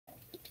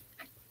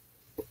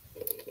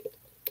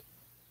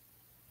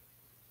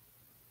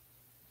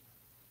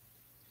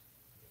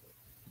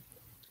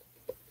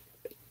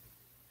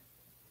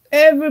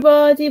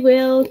Everybody,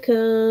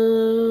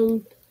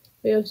 welcome.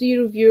 We have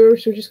 0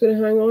 viewers, so we're just going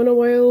to hang on a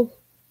while.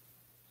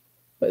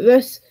 But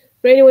this,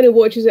 for anyone who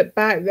watches it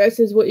back,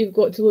 this is what you've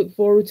got to look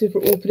forward to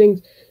for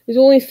openings. There's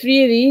only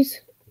 3 of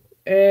these,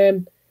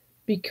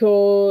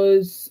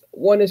 because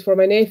one is for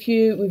my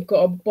nephew. We've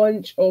got a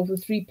bunch of the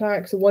 3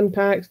 packs, the 1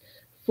 packs,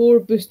 4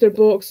 booster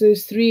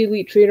boxes, 3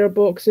 Elite Trainer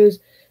boxes.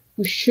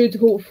 We should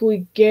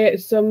hopefully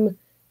get some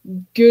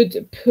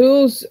good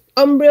pulls.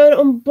 Umbreon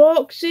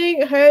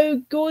unboxing, how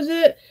goes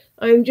it?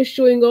 I'm just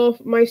showing off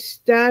my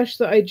stash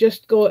that I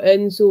just got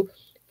in. So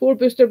 4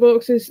 booster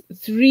boxes,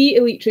 3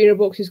 Elite Trainer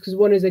boxes because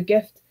 1 is a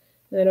gift,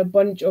 and then a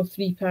bunch of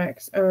 3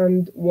 packs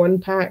and 1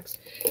 packs.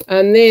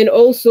 And then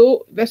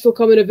also, this will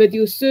come in a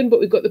video soon, but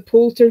we've got the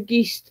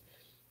Poltergeist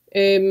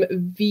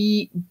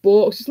V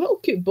box. It's a little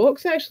cute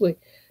box actually.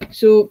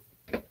 So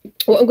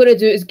what I'm going to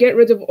do is get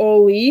rid of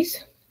all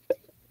these,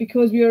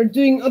 because we are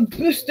doing a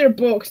booster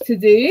box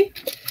today.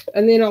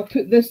 And then I'll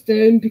put this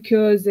down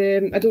because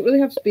I don't really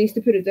have space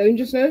to put it down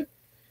just now.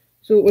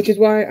 So, which is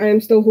why I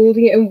am still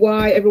holding it and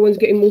why everyone's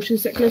getting motion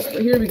sickness.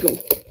 But here we go.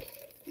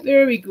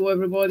 There we go,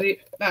 everybody.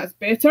 That's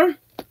better.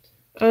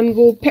 And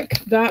we'll pick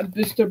that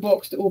booster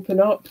box to open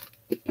up.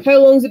 How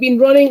long has it been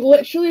running?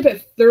 Literally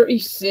about 30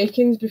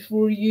 seconds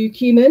before you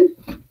came in.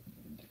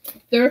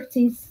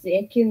 30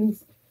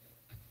 seconds.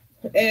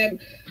 I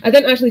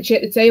didn't actually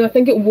check the time. I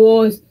think it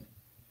was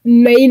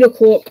 9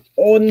 o'clock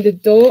on the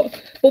dot.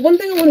 But one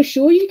thing I want to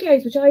show you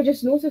guys, which I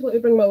just noticed, let me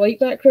bring my light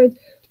background.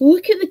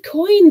 Look at the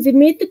coins. They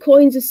made the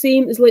coins the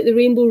same as like the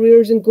Rainbow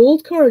Rares and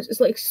Gold cards. It's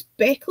like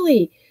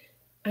speckly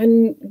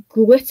and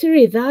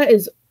glittery. That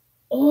is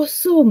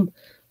awesome.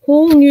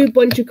 Whole new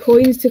bunch of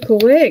coins to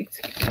collect.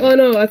 Oh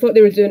no, I thought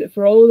they were doing it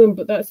for all of them,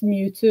 but that's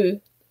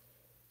Mewtwo.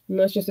 And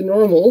that's just a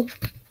normal.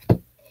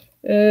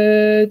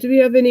 Do we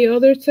have any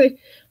other type?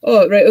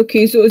 Oh, right,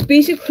 okay. So it's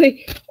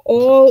basically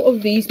all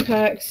of these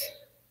packs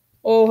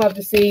all have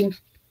the same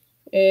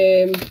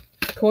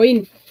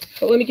coin.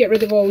 But let me get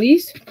rid of all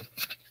these.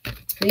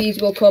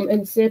 These will come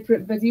in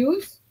separate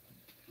videos.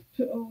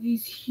 Put all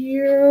these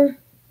here.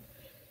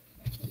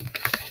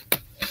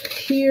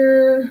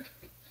 Here.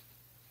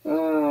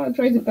 I'm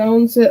trying to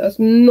balance it. That's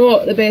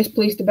not the best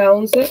place to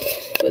balance it.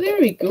 But there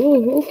we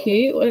go.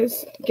 Okay,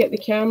 let's get the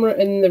camera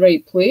in the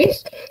right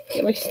place.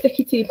 Get my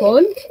sticky tape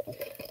on.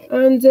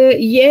 And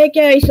yeah,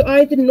 guys, so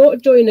I did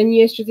not join in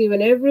yesterday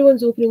when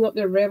everyone's opening up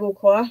their Rebel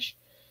Clash.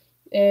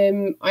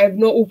 I have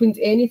not opened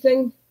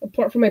anything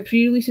apart from my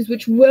pre-releases,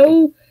 which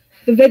will,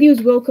 the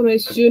videos will come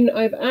out soon.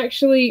 I've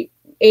actually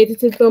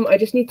edited them. I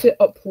just need to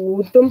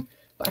upload them,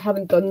 but I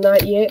haven't done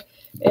that yet.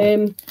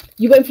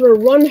 You went for a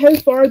run. How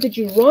far did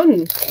you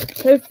run?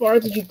 How far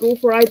did you go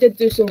for? I did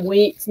do some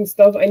weights and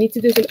stuff. I need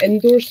to do some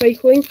indoor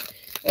cycling.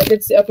 I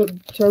did set up a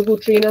turbo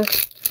trainer,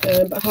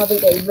 but I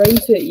haven't got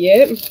around to it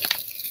yet.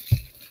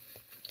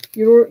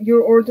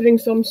 You're ordering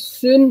some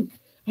soon.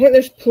 I think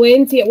there's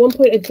plenty. At one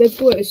point, it did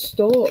go out of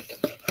stock,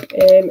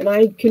 and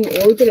I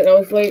couldn't order it. And I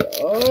was like,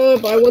 oh,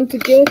 but I want to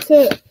get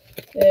it.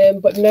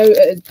 But now it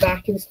is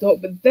back in stock.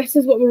 But this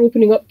is what we're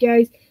opening up,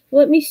 guys.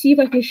 Let me see if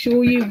I can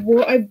show you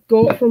what I've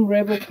got from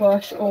Rebel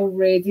Clash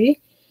already.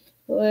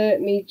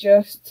 Let me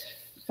just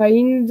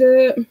find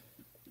it.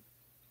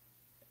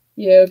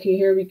 Yeah, okay,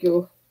 here we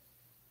go.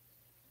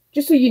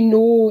 Just so you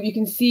know, you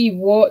can see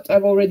what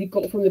I've already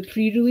got from the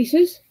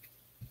pre-releases.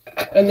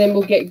 And then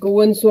we'll get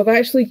going. So I've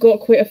actually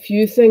got quite a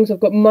few things. I've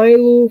got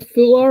Milo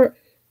Full Art,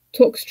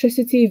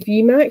 Toxtricity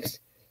VMAX,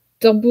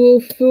 Double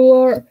Full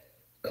Art,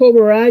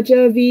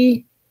 Comaraja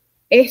V,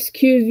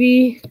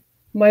 SQV,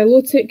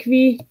 Milotic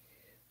V,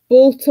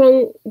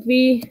 Boltung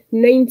V,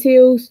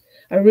 Ninetales.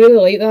 I really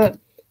like that.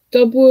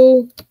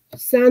 Double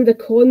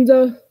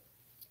Sandaconda,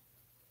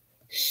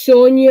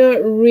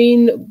 Sonia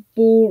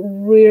Rainbow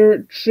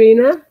Rare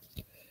Trainer,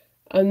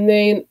 and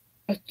then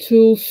a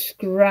Tool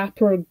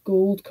Scrapper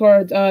Gold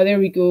card. Ah, there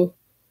we go.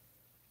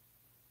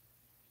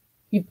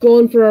 You've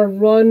gone for a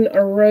run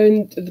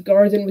around the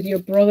garden with your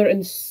brother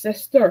and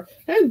sister.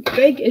 How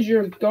big is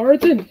your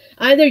garden?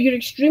 Either you're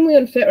extremely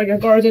unfit or your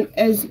garden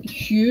is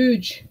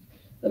huge.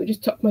 Let me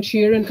just tuck my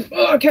chair in.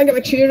 Oh, I can't get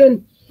my chair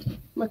in.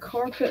 My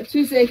carpet.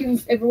 2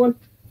 seconds, everyone.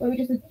 Let me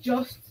just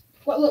adjust.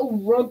 I've got a little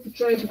rug to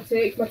try and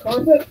protect my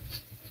carpet,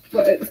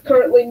 but it's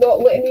currently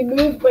not letting me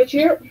move my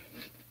chair.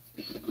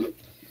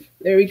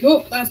 There we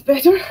go. That's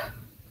better.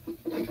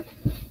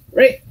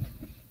 Right.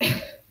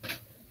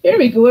 Here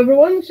we go,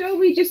 everyone. Shall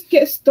we just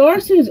get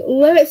started?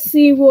 Let's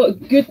see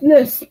what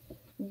goodness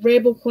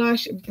Rebel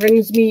Clash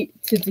brings me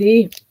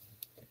today.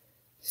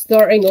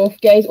 Starting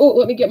off, guys. Oh,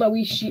 let me get my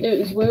wee sheet out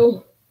as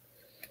well.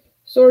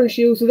 Sword and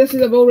Shield. So this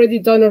is, I've already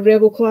done a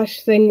Rebel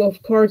Clash thing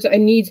of cards that I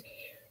need.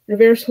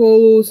 Reverse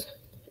holos,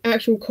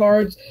 actual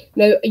cards.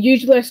 Now,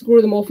 usually I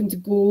score them off into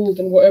gold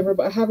and whatever,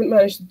 but I haven't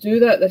managed to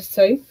do that this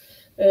time.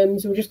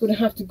 So we're just going to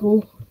have to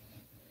go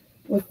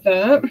with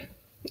that.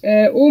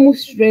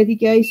 Almost ready,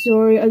 guys.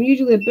 Sorry, I'm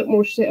usually a bit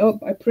more set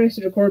up. I pressed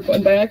the record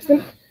button by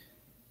accident.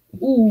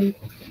 Ooh,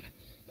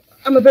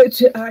 I'm about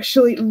to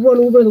actually run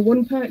over the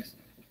 1 packs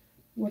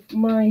with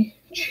my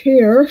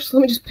chair. So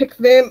let me just pick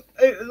them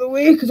out of the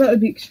way because that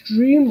would be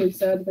extremely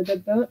sad if I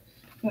did that.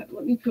 But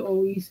let me put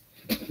all these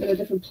in a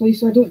different place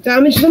so I don't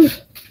damage them.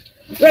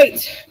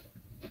 Right.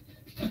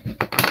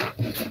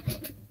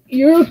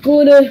 You're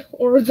gonna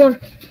order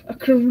a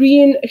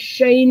Korean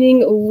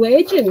Shining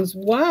Legends.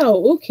 Wow,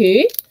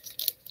 okay.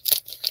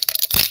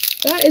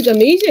 That is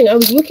amazing. I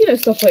was looking at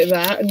stuff like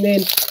that and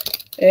then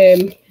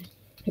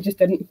I just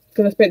didn't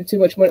because I spent too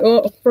much money.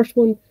 Oh, first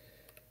one.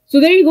 So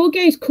there you go,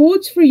 guys.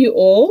 Codes for you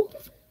all.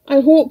 I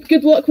hope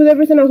good luck with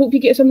everything. I hope you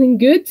get something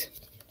good.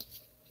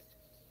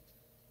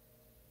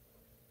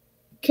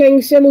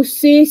 King Simo,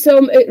 say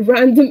some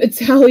random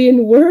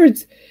Italian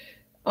words.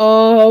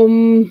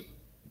 I'll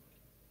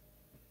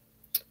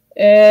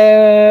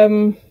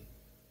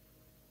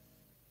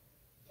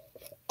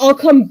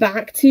come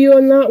back to you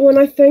on that one,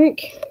 I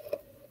think.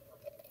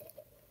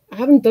 I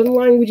haven't done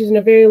languages in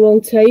a very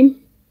long time.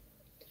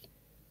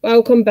 But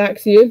I'll come back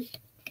to you.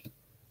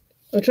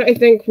 I'll try to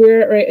think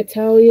where, right,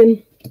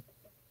 Italian.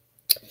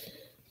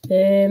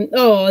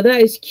 Oh,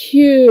 that is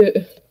cute.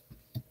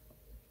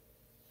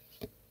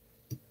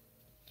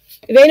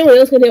 If anyone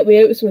else can help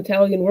me out with some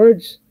Italian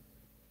words.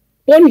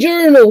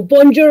 Buongiorno,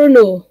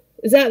 buongiorno.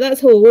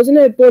 That's hello, wasn't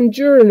it?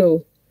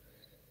 Buongiorno.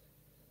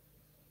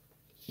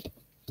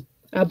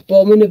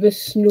 Abominable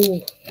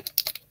snow.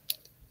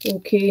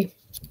 Okay.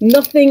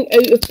 Nothing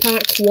out of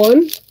pack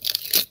 1.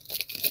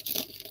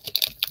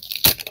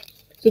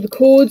 So the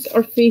codes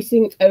are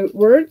facing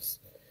outwards.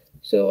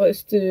 So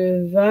let's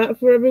do that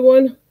for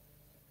everyone.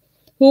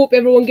 Hope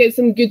everyone gets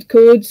some good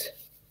codes.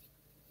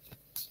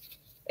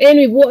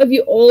 Anyway, what have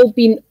you all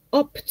been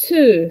up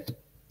to?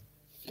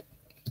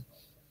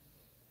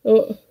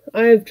 Oh,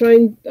 I've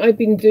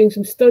been doing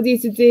some study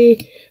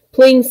today,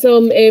 playing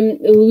some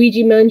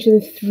Luigi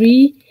Mansion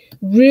 3.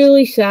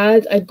 Really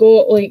sad. I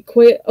got like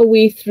quite a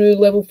way through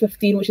level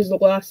 15, which is the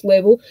last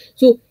level.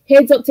 So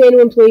heads up to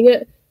anyone playing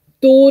it.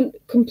 Don't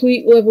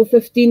complete level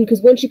 15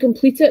 because once you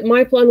complete it,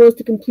 my plan was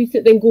to complete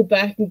it, then go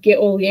back and get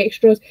all the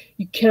extras.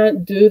 You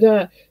can't do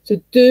that.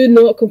 So do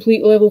not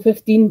complete level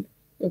 15.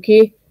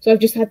 Okay? So I've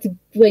just had to,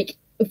 like,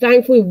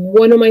 thankfully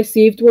one of my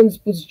saved ones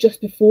was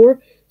just before.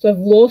 So I've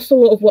lost a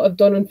lot of what I've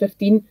done on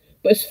 15,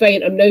 but it's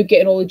fine. I'm now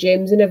getting all the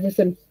gems and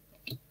everything.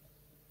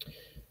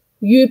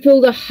 You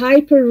pulled a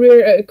hyper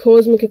rare out of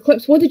Cosmic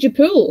Eclipse. What did you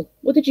pull?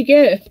 What did you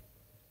get?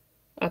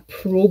 A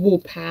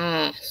Probo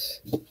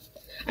Pass.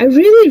 I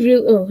really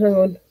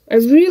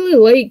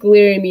like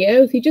Glary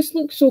Meowth. He just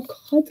looks so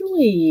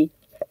cuddly.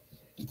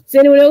 Does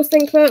anyone else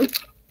think that?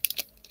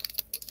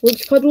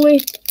 Looks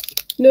cuddly?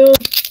 No?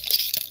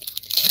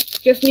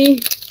 Just me?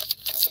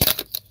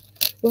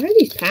 Why are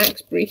these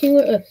packs breaking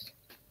like this?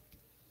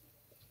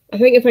 I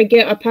think if I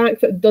get a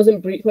pack that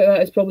doesn't break like that,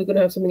 it's probably going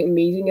to have something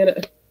amazing in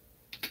it.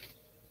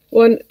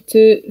 1,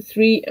 2,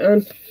 3,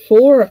 and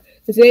 4.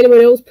 Does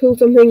anyone else pull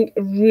something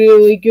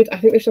really good? I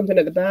think there's something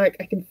at the back.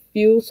 I can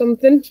feel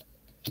something.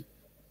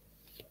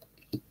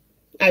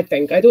 I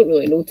don't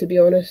really know, to be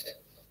honest.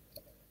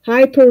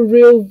 Hyper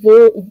rare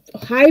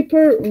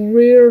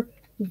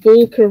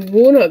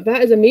Volcarona.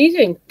 That is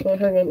amazing. Oh,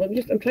 hang on.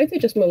 I'm trying to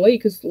adjust my light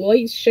because the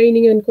light's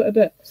shining in quite a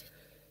bit.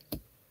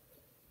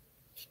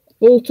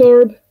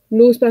 Voltorb.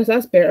 Nosepass.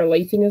 That's better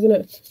lighting, isn't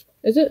it?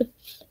 Is it?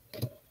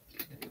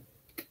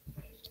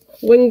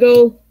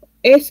 Wingull.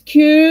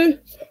 SQ.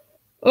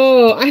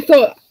 Oh, I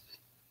thought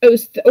it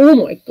was... Oh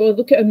my god,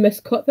 look at how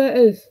miscut that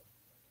is.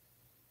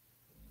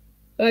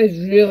 That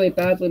is really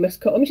badly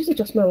miscut. Let me just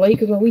adjust my light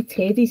because my wee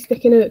teddy's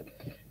sticking out.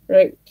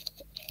 Right.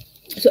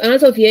 So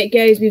as of yet,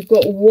 guys, we've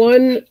got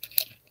one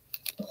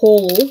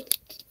holo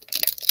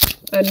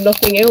and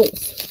nothing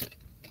else.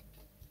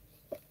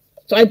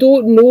 So I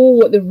don't know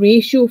what the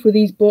ratio for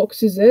these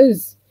boxes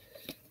is.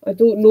 I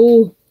don't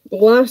know. The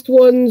last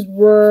ones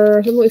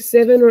were something like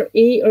 7 or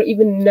 8 or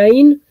even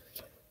 9.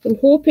 I'm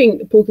hoping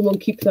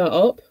Pokemon keep that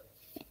up.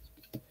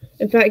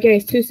 In fact,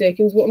 guys, 2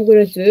 seconds. What I'm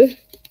going to do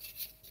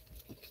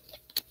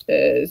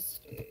is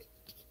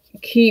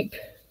keep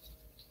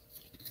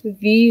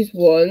these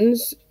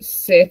ones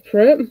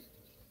separate.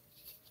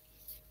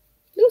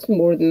 That's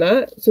more than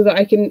that, so that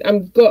I can. I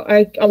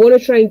want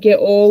to try and get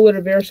all the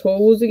reverse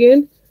holos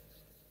again.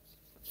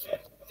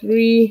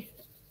 3,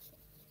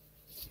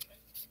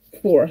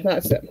 4.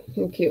 That's it.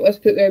 Okay, let's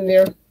put them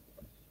there.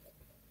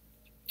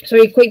 So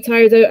you're quite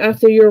tired out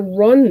after your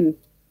run.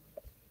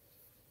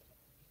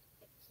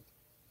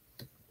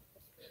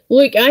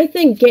 Look, I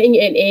think getting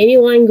it in any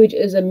language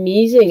is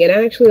amazing, and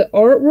actually the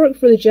artwork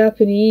for the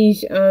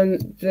Japanese and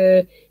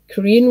the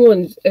Korean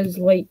ones is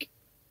like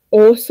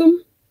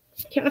awesome.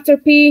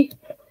 Caterpie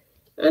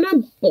and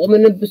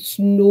Abominable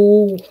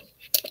Snow.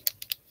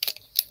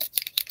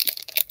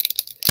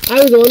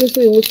 I was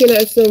honestly looking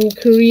at some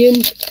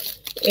Korean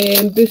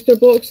booster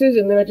boxes,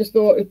 and then I just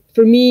thought,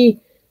 for me,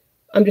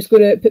 I'm just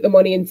going to put the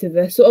money into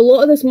this. So a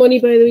lot of this money,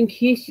 by the way, in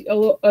case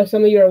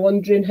some of you are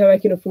wondering how I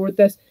can afford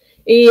this,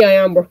 A, I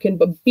am working,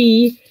 but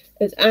B,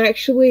 is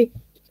actually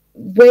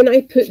when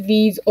I put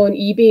these on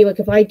eBay, like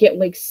if I get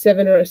like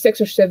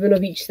 6 or 7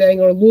 of each thing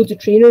or loads of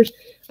trainers,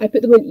 I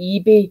put them on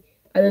eBay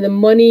And then the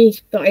money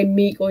that I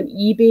make on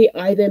eBay,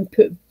 I then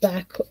put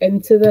back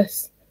into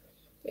this.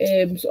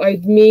 So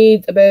I've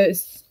made about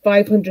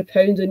 £500 on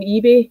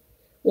eBay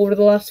over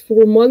the last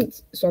 4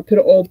 months. So I put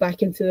it all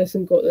back into this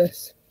and got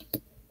this.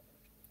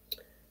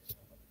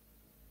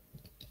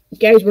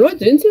 Guys, we're not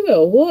doing too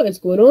well. What is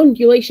going on?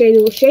 Do you like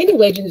Shining? Well, Shining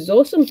Legends is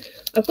awesome.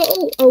 I've got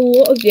a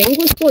lot of the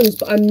English ones,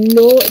 but I'm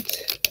not...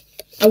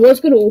 I was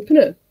going to open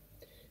it.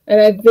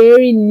 And I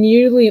very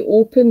nearly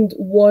opened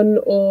one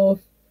of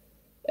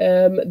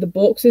the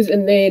boxes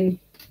and then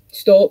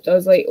stopped. I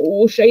was like,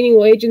 oh, Shining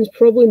Legends,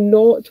 probably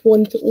not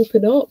one to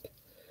open up.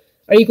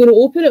 Are you going to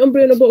open it,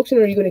 Umbreon Unboxing,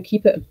 or are you going to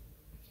keep it?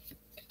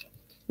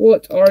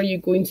 What are you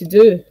going to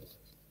do?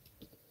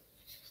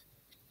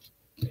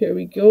 Here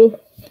we go.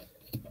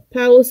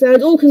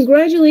 Palisand. Oh,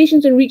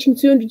 congratulations on reaching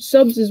 200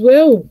 subs as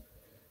well.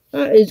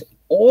 That is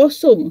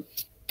awesome.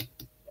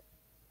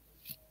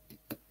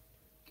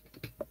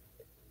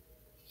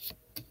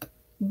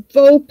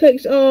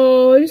 Vulpix.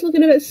 Oh, just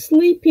looking a bit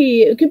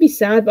sleepy. It could be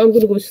sad, but I'm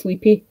going to go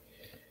sleepy.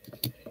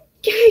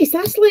 Guys,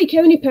 that's like,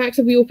 how many packs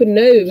have we opened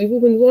now? We've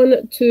opened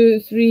 1, 2,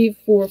 3,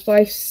 4,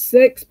 5,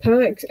 6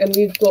 packs, and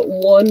we've got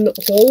one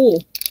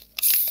haul.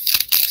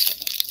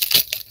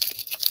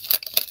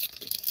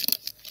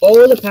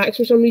 All the packs,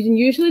 for some reason,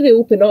 usually they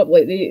open up,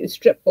 like they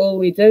strip all the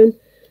way down.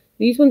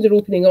 These ones are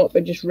opening up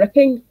and just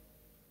ripping.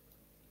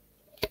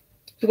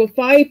 So we've got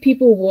 5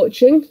 people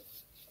watching.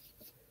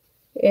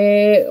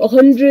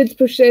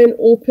 100%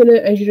 open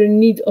it as you're in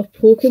need of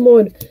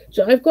Pokemon.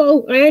 So I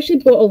actually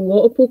bought a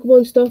lot of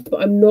Pokemon stuff,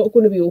 but I'm not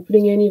going to be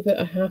opening any of it,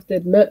 I have to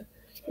admit.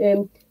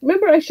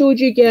 Remember I showed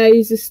you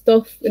guys the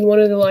stuff in one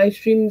of the live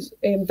streams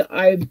that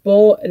I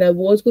bought and I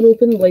was going to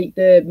open, like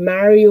the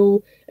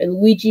Mario and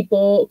Luigi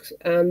box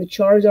and the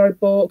Charizard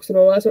box and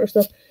all that sort of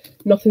stuff.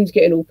 Nothing's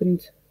getting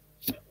opened.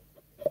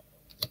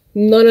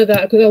 None of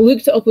that, because I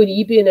looked it up on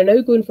eBay and they're now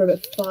going for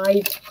about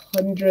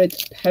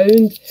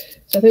 £500.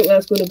 So I think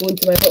that's going to go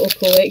into my little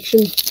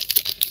collection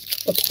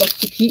of stuff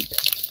to keep.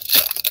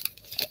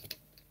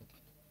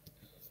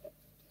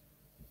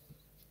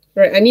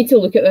 Right, I need to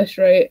look at this,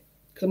 right?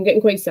 Because I'm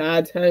getting quite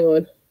sad. Hang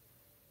on.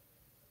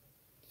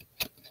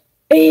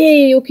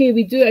 Hey, okay,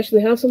 we do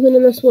actually have something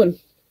in this one.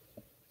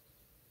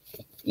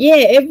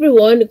 Yeah,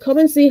 everyone, come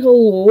and say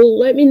hello.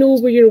 Let me know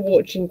where you're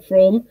watching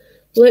from.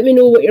 Let me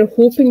know what you're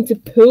hoping to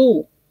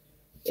pull.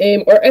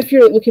 Or if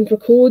you're looking for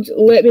codes,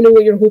 let me know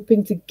what you're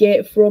hoping to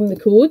get from the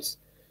codes.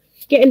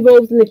 Get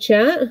involved in the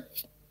chat.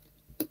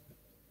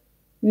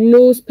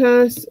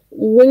 Nosepass,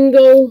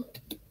 Wingull,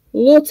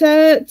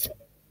 Lotat,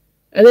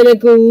 and then a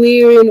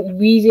Galarian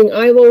Weezing.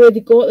 I've already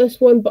got this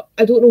one, but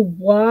I don't know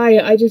why.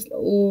 I just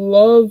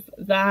love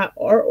that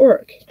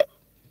artwork.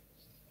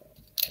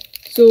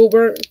 So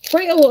we're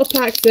quite a lot of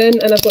packs in,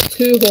 and I've got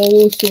 2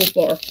 holos so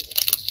far.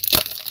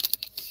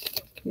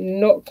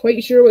 Not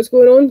quite sure what's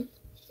going on.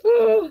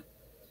 Ah.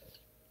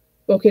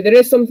 Okay, there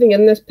is something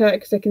in this pack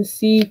because I can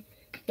see.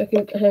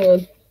 Hang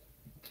on.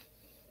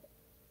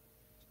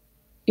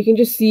 You can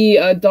just see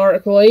a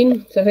dark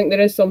line, so I think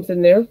there is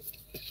something there.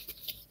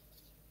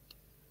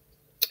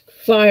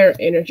 Fire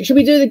Energy. Should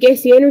we do the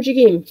Guess the Energy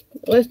game?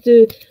 Let's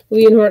do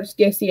Leonhardt's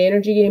Guess the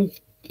Energy game.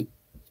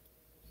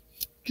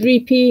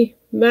 Dreepy,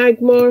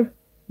 Magmar,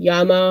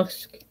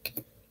 Yamask,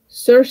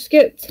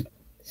 Surskit,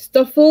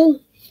 Stuffle,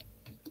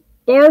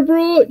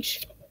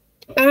 Barbroach,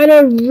 and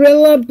a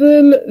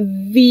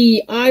Rillaboom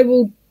V. I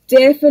will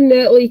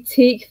definitely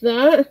take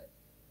that.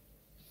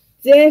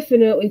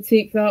 Definitely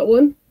take that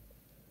one.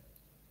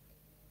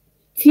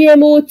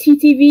 TMO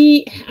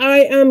TTV,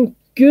 I am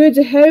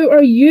good. How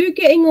are you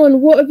getting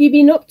on? What have you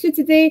been up to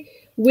today?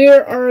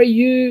 Where are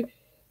you?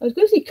 I was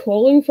going to say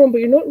calling from, but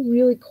you're not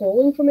really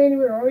calling from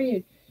anywhere, are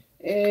you?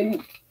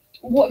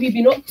 What have you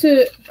been up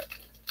to?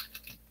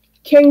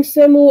 King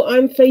Simo,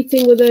 I'm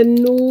fighting with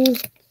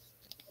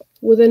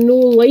a no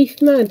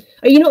life, man.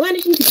 Are you not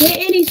managing to get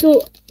any?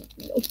 So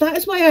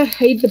that's why I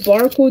hide the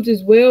barcodes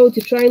as well,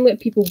 to try and let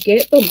people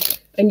get them.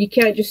 And you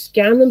can't just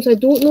scan them, so I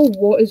don't know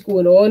what is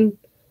going on.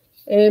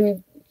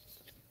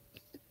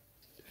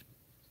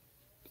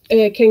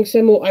 King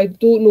Simo, I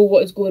don't know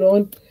what is going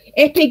on.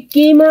 Epic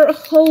Gamer,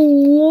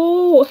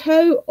 hello,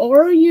 how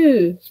are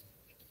you?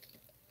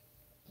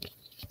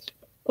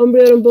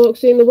 Umbreon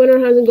Unboxing, the winner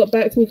hasn't got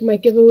back to me for my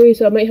giveaway,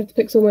 so I might have to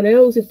pick someone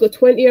else. They've got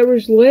 20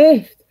 hours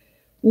left.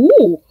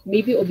 Ooh,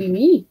 maybe it'll be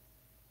me.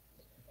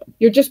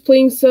 You're just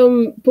playing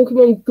some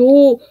Pokemon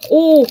Go.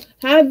 Oh,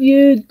 have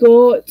you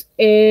got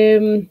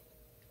the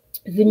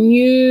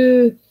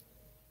new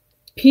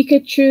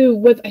Pikachu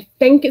with, I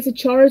think it's a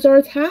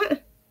Charizard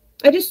hat?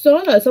 I just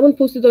saw that. Someone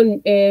posted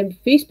on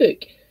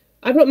Facebook.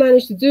 I've not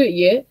managed to do it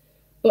yet,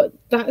 but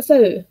that's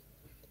out.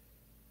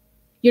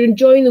 You're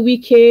enjoying the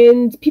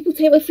weekend. People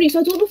take like free,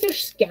 so I don't know if they're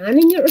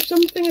scanning it or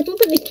something. I don't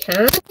think they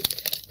can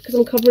because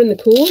I'm covering the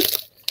code.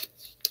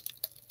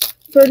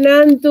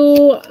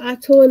 Fernando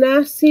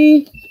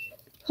Atonasi,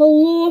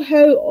 hello,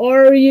 how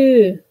are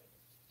you?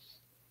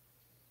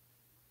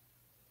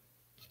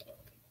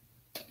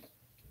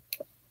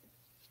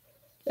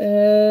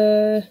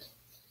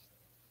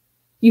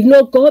 You've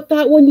not got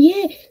that one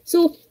yet.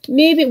 So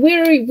maybe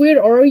where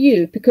are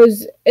you?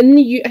 Because in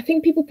the I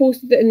think people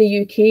posted it in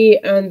the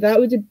UK, and that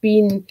would have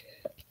been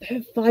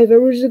about 5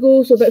 hours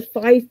ago, so about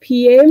 5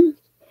 p.m.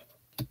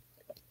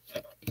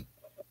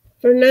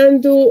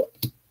 Fernando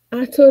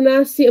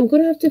Atonasi, I'm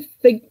going to have to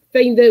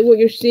find out what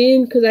you're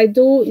saying, because I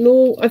don't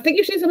know. I think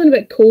you're saying something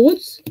about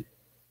codes.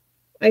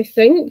 I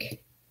think.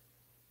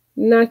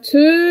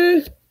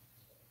 Natu.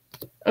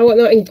 I want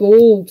that in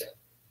gold.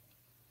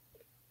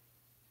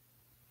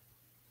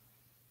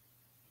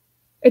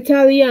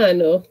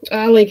 Italiano.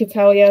 I like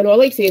Italiano. I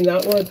like saying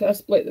that word.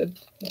 That's like the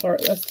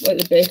part. That's like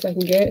the best I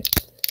can get.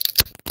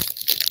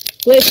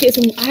 Let's get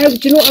some. Do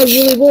you know what I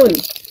really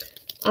want?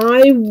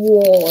 I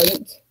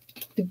want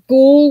the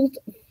gold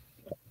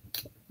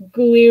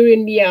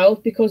Galarian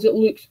Meowth because it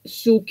looks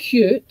so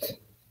cute.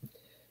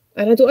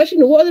 And I don't actually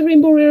know what other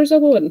rainbow rares I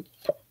want.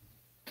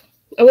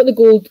 I want the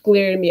gold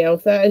Galarian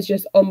Meowth. That is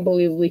just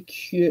unbelievably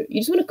cute.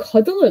 You just want to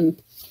cuddle him.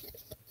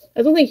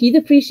 I don't think he'd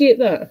appreciate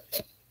that.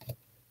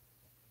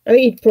 I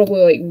think he'd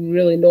probably like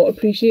really not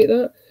appreciate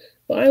that.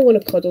 But I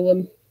want to cuddle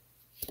him.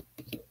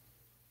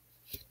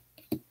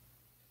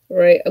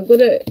 Right, I'm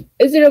gonna...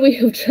 Is there a way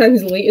of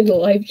translating the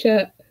live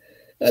chat?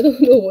 I don't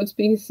know what's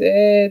being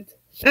said.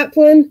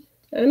 Applin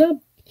and a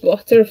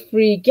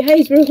Butterfree.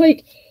 Guys, we're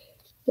like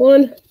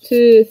 1,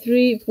 2,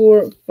 3,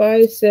 4,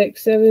 5,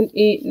 6, 7,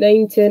 8,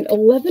 9, 10,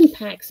 11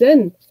 packs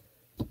in.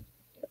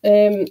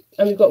 And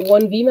we've got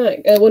one V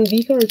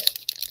card.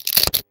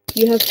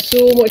 You have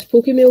so much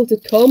Pokemail to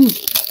come.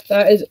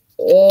 That is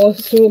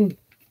awesome.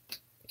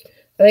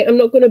 I think I'm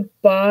not going to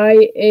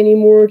buy any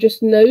more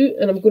just now,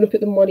 and I'm going to put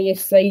the money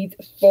aside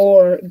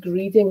for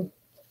grading.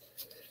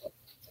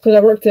 Because I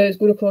worked out it's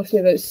going to cost me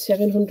about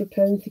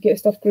 £700 to get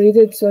stuff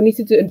graded, so I need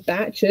to do it in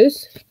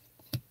batches.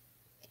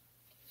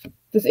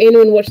 Does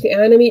anyone watch the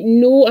anime?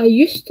 No, I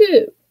used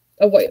to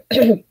a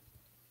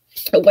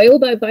while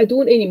back, but I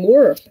don't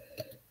anymore.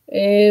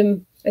 I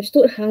just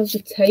don't have the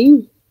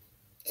time,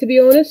 to be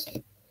honest.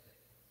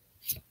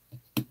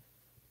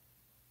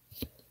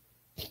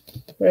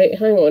 Right,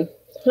 hang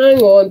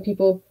on,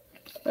 people.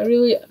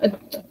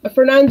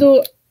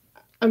 Fernando,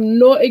 I'm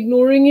not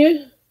ignoring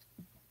you.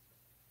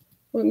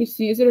 Let me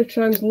see. Is there a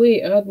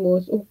translate? Add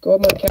mode. Oh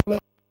god, my camera.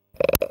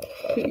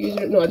 Put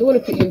user. No, I don't want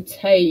to put you in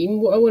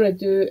time. What I want to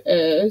do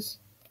is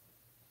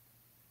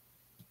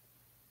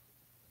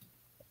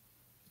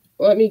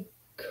let me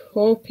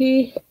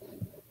copy.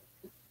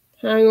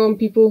 Hang on,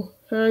 people.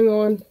 Hang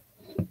on.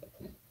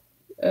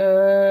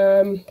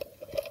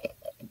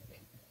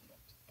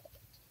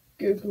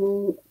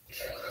 Google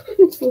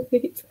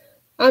Translate.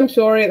 I'm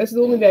sorry. This is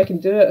the only way I can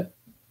do it.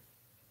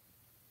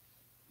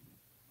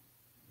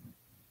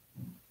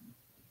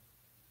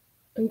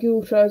 And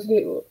Google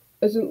Translate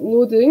isn't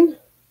loading.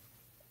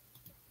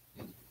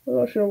 I'm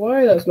not sure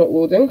why that's not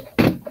loading.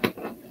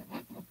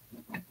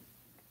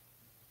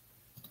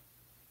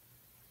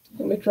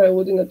 Let me try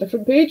loading a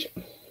different page.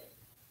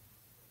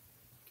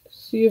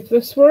 See if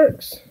this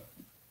works.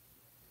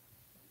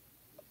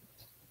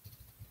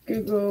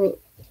 Google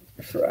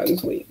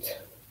Translate.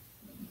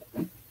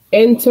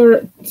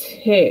 Enter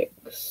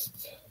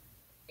text.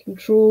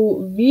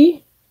 Control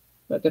V.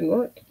 That didn't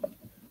work.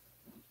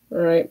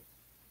 Alright.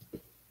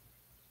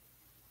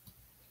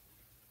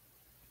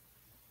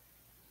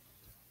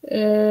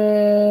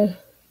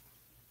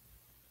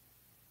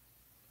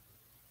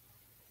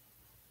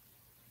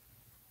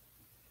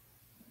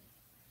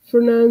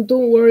 Fernando,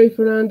 don't worry,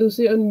 Fernando.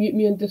 Say unmute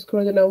me on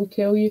Discord and I'll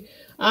tell you.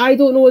 I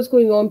don't know what's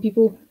going on,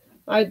 people.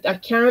 I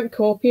can't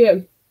copy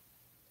it.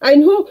 I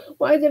know.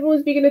 Why is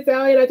everyone speaking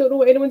Italian? I don't know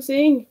what anyone's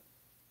saying.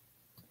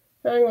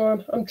 Hang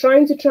on. I'm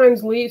trying to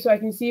translate so I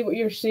can see what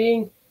you're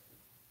saying.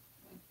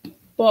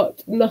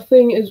 But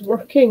nothing is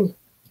working.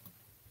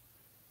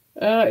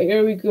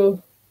 Here we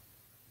go.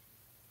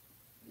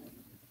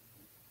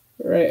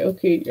 Right,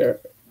 okay,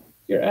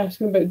 you're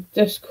asking about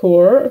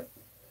Discord.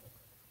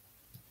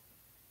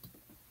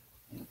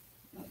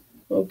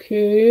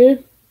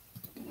 Okay.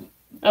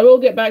 I will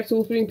get back to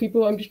opening,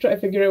 people. I'm just trying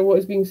to figure out what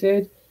is being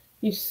said.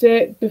 You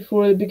set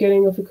before the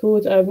beginning of the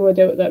code. I have no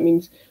idea what that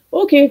means.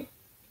 Okay.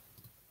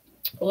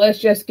 Let's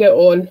just get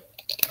on.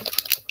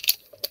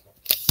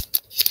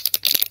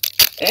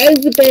 It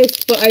is the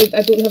best, but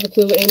I don't have a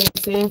clue what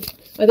anyone's saying.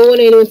 I don't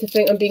want anyone to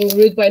think I'm being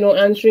rude by not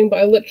answering, but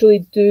I literally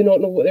do not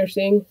know what they're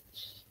saying.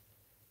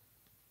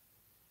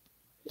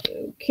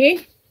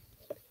 Okay.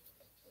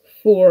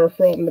 4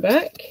 from the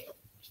back.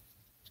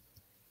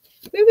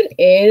 We have an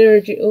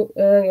energy. Oh,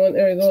 hang on.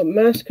 There we go.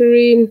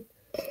 Masquerade.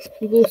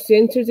 We go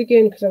centered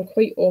again because I'm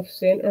quite off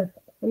center.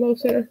 I'm off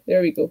center.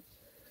 There we go.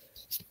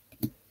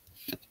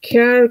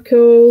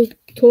 Carco,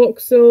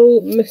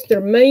 Toxel,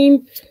 Mr.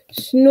 Mime,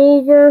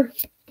 Snover,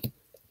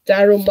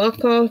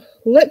 Darumaka,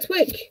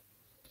 Litwick.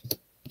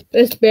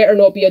 This better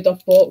not be a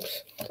duff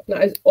box.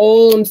 That is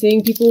all I'm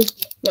saying, people.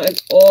 That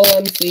is all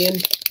I'm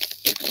saying.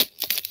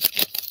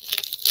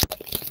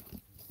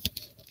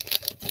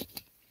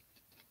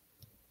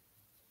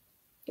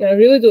 I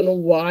really don't know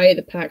why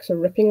the packs are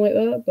ripping like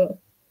that, but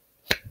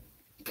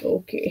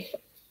okay.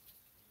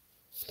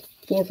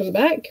 4 for the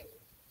back.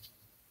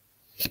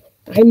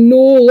 I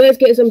know, let's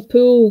get some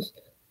pulls.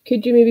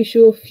 Could you maybe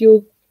show a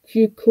few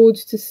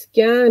codes to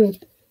scan?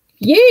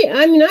 Yeah,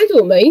 I mean, I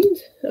don't mind.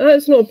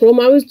 That's not a problem.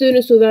 I was doing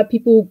it so that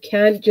people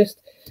can't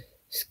just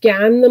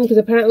scan them, because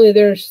apparently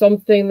there's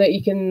something that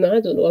you can, I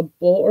don't know, a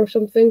bot or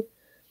something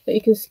that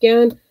you can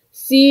scan.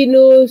 See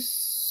no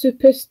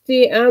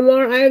supiste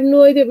amar. I have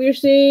no idea what you're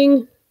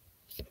saying.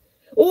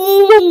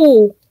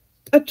 Oh,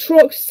 a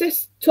toxicity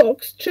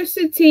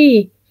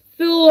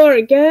full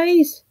art,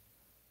 guys.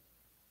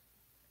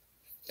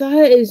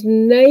 That is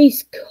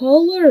nice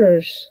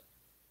colours.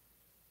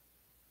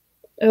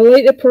 I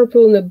like the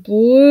purple and the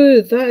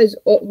blue. That is,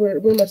 where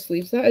are my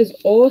sleeves? That is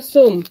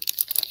awesome.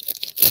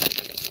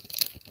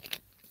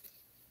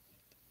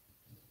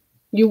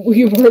 You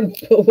weren't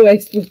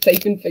blessed with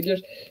typing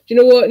figures. Do you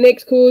know what?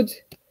 Next code,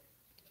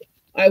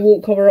 I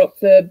won't cover up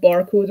the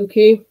barcode,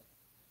 okay?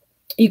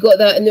 You got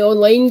that in the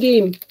online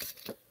game.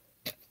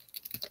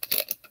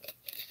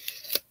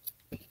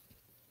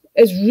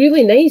 It's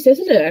really nice,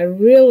 isn't it? I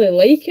really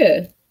like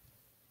it.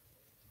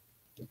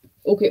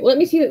 Okay, let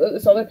me see what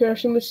this other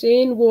person was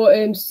saying.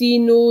 What C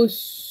no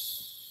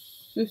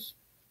suspe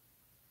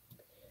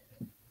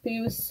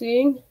was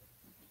saying.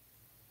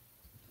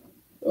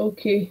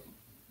 Okay,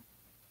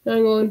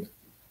 hang on.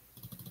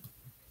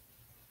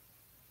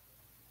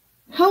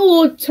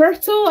 Hello,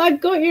 Turtle. I've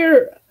got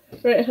your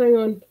right. Hang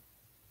on.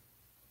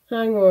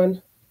 Hang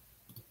on.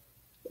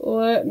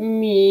 Let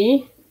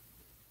me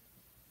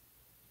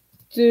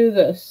do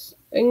this.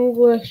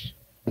 English.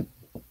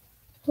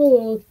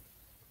 Hello,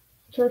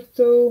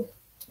 Turtle.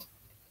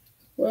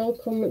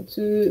 Welcome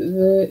to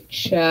the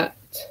chat.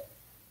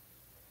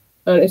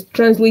 And it's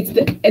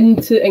translated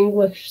into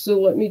English,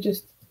 so let me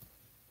just,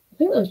 I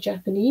think that was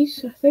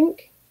Japanese, I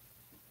think.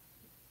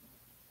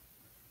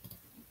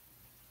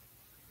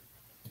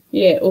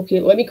 Yeah,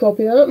 okay, let me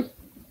copy that.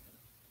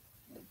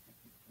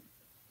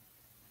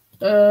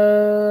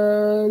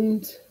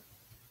 And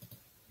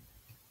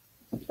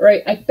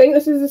right, I think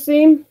this is the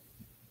same.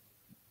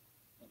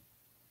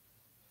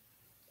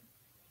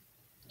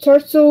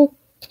 Turtle.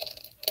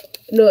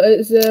 No,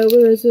 it's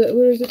where is it?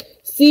 Where is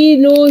it? See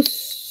no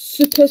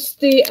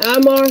supiste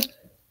amar.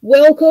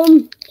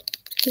 Welcome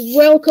to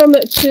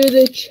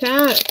the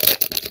chat.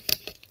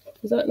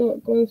 Is that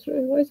not going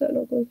through? Why is that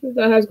not going through?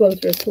 That has gone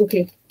through.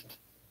 Okay.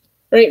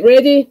 Right,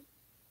 ready?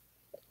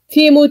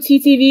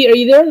 TMOTTV, are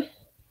you there?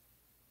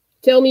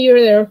 Tell me you're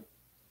there.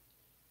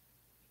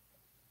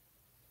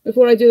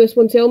 Before I do this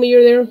one, tell me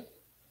you're there.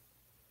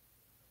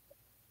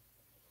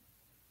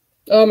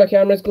 Oh, my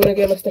camera's going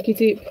again, my sticky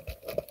tape.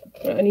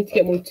 Right, I need to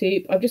get more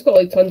tape. I've just got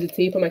like tons of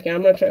tape on my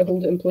camera, trying to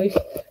hold it in place.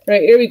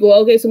 Right, here we go.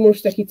 I'll get some more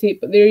sticky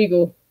tape, but there you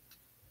go.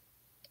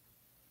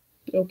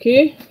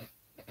 Okay.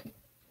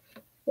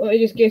 Let me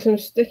just get some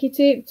sticky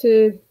tape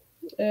to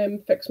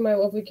fix my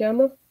lovely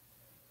camera.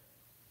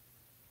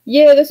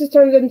 Yeah, this has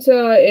turned into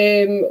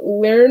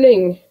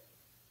learning.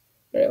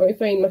 Right, let me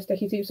find my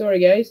sticky tape. Sorry,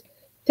 guys.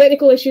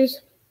 Technical issues.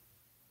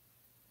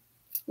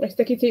 My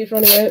sticky tape's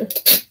running out.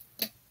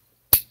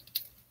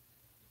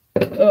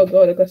 Oh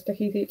god, I've got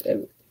sticky tape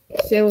and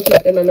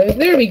sellotape in my mouth.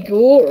 There we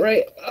go.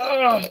 Right.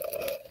 Ah,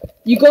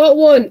 you got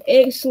one.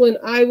 Excellent.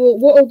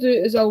 What I'll do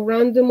is I'll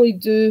randomly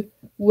do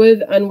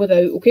with and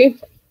without, okay?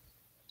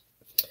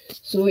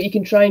 So you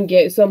can try and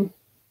get some.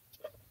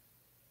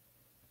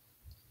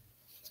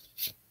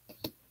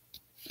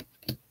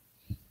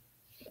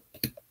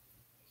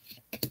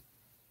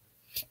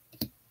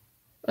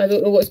 I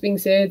don't know what's being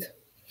said.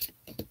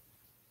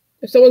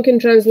 If someone can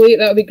translate,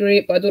 that would be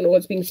great, but I don't know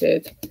what's being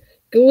said.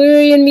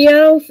 Galarian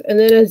Meowth, and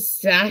then a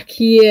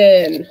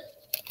Zacian.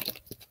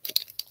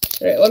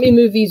 Right, let me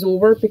move these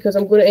over because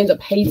I'm going to end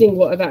up hiding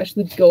what I've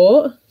actually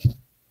got.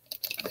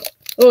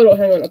 Oh no,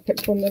 hang on, I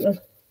picked one, didn't I?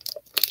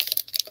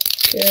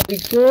 There we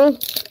go.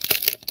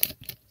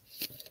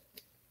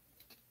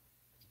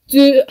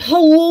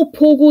 Hello,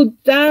 Pogo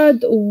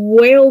Dad,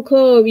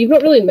 welcome. You've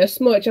not really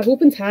missed much. I've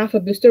opened half a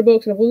booster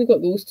box and I've only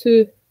got those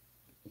two.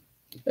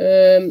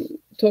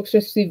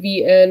 Toxtricity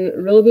V and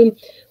Rillaboom.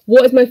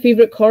 What is my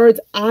favourite card?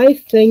 I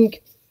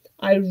think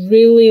I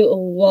really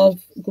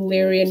love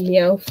Galarian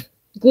Meowth.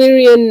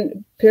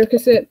 Galarian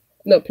Percocet.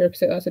 Not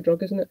Percocet, that's a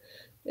drug, isn't it?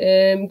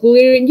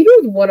 Galarian, you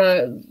know the one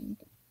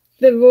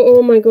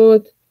oh my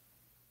god.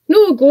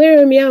 No,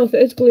 Galarian Meowth.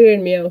 It is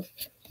Galarian Meowth.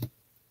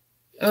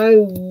 I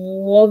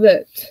love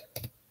it.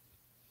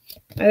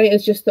 I think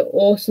it's just the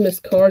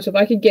awesomest card. So if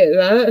I could get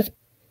that.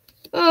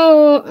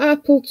 Oh,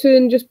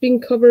 Appletun just being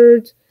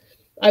covered.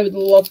 I would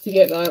love to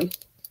get that.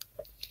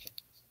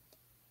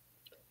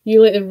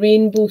 You like the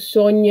Rainbow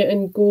Sonia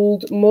and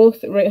Gold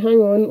Moth. Right,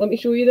 hang on. Let me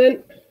show you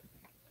then.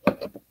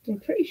 I'm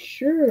pretty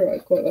sure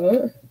I've got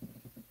that.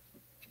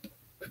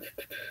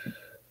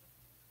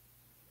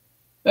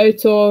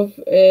 Out of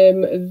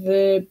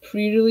the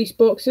pre-release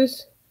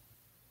boxes.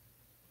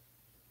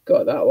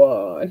 Got that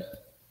one.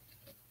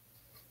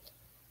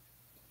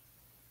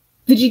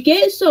 Did you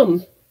get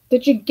some?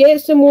 Did you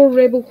get some more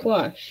Rebel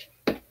Flash?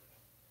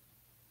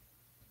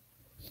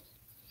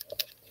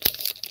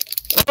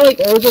 like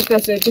ordered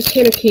this, it just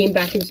kind of came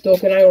back in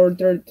stock, and I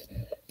ordered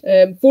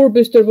 4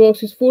 booster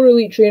boxes, 4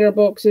 Elite Trainer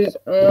boxes,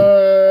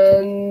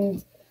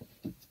 and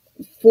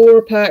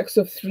 4 packs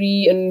of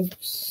 3 and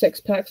 6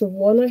 packs of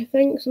 1, I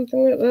think,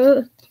 something like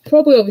that.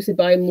 Probably obviously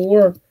buy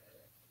more,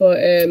 but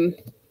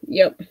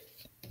yep.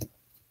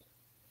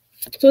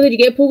 So did you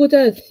get Pogo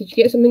Dad? Did you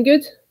get something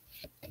good?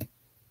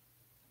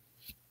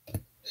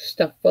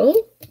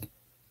 Stuffle,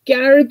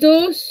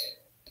 Gyarados.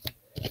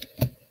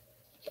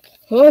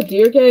 Oh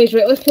dear, guys.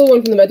 Right, let's pull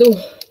one from the middle,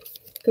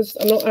 because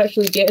I'm not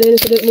actually getting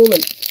anything at the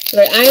moment.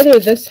 Right, either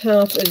this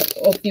half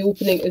of the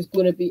opening is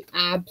going to be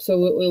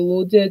absolutely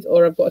loaded,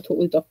 or I've got a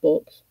totally duff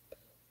box.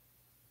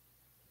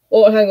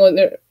 Oh, hang on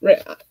there.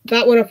 Right,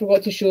 that one I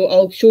forgot to show.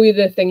 I'll show you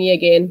the thingy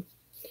again.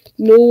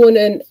 No one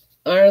in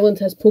Ireland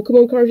has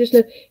Pokemon cards just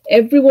now.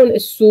 Everyone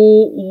is so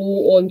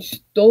low on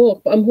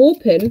stock, but I'm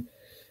hoping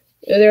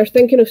they're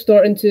thinking of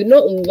starting to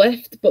not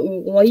lift but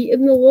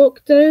lighten the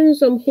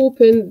lockdowns. I'm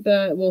hoping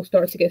that we'll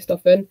start to get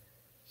stuff in.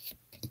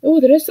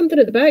 Oh, there is something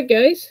at the back,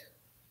 guys.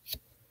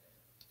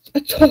 A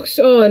Tox.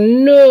 Oh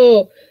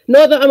no,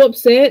 not that I'm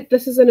upset.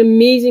 This is an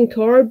amazing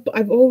card, but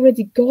I've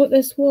already got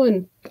this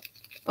one.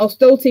 I'll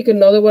still take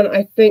another one.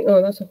 I think.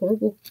 Oh, that's a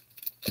horrible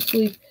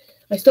sleeve.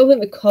 I still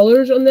think the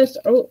colours on this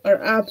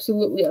are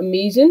absolutely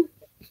amazing.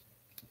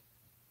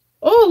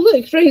 Oh,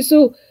 look, right,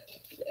 so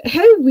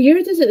how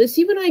weird is it?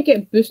 See, when I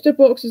get booster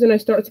boxes and I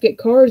start to get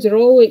cards, they're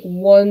all like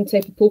one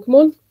type of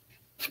Pokemon.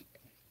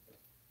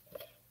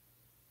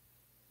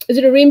 Is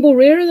it a Rainbow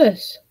Rare,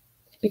 this?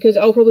 Because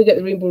I'll probably get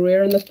the Rainbow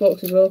Rare in this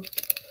box as well.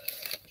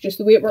 Just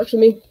the way it works for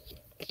me.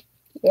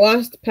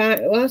 Last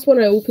one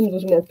I opened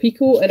was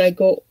Morpeko, and I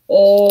got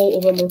all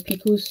of the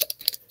Morpekos.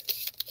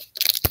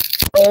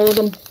 All of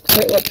them,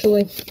 quite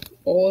literally.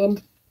 All of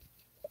them.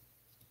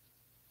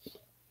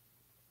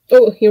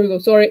 Oh, here we go,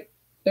 sorry.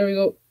 There we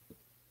go.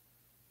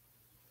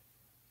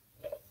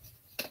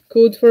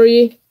 Code for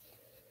you.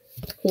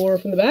 4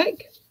 from the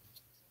back.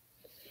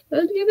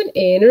 And we have an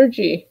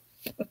Energy.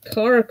 A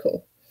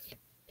Caracal.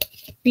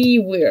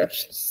 Beware.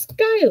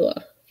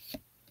 Skyla.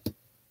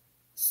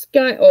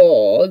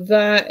 Oh,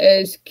 that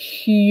is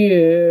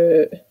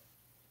cute.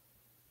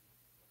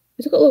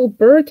 Has it got a little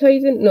bird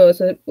tied in? No,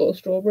 it's a little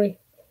strawberry.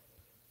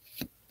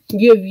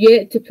 You have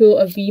yet to pull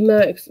a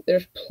VMAX.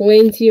 There's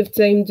plenty of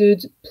time,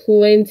 dude.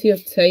 Plenty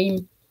of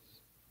time.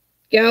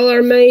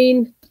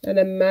 Galarmine and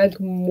a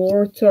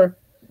Magmortar.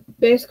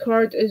 Best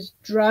card is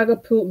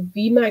Dragapult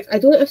VMAX. I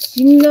don't think I've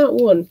seen that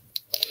one.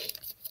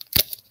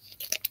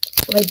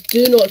 I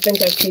do not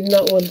think I've seen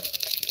that one.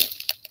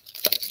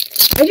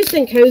 I just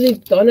think how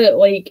they've done it.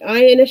 Like,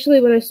 I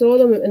initially, when I saw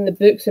them in the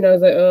books, and I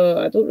was like,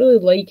 oh, I don't really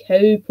like how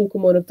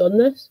Pokemon have done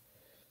this.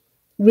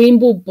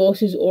 Rainbow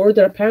Boss's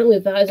Order. Apparently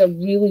that is a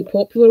really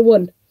popular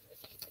one.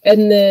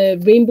 And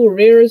the Rainbow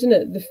Rare, isn't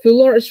it? The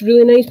full art is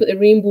really nice, but the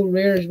Rainbow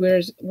Rare is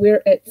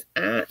where it's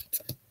at.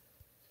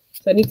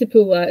 So I need to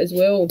pull that as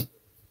well.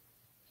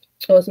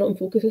 Oh, it's not in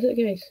focus, is it,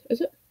 guys?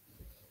 Is it?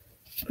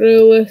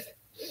 Growlithe.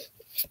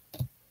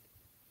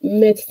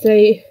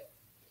 Meditite.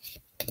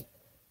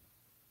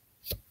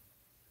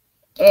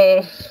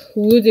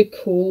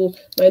 Ludicolo.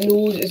 My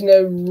nose is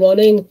now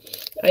running.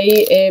 I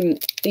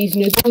ate these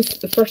noodles.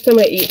 The first time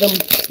I ate them,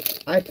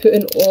 I put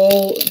in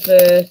all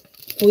the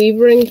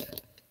flavouring.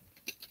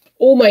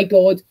 Oh my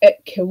god,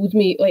 it killed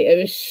me. Like, it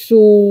was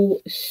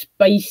so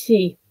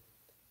spicy.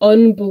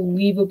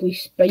 Unbelievably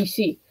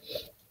spicy.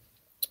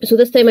 So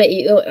this time I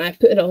ate them and I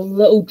put in a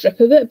little drip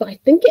of it, but I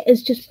think it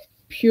is just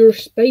pure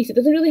spice. It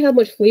doesn't really have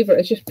much flavour,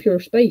 it's just pure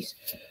spice.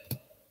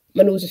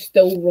 My nose is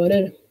still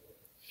running.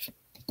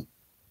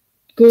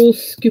 Gold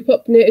Scoop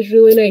Up Net is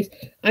really nice.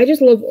 I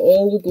just love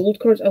all the gold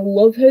cards. I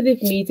love how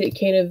they've made it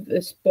kind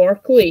of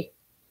sparkly.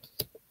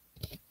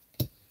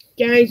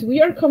 Guys,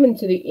 we are coming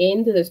to the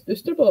end of this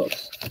booster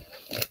box.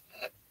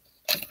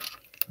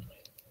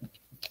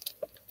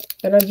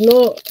 And I've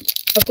got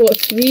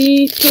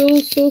 3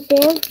 pulls so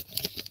far.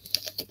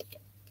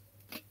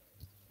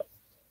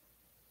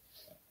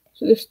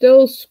 So there's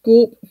still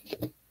scope.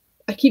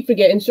 I keep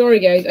forgetting, sorry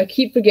guys, I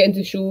keep forgetting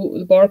to show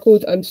the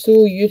barcode. I'm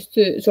so used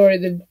to, sorry,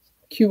 the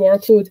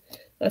QR code.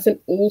 That's an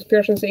old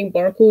person saying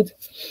barcode.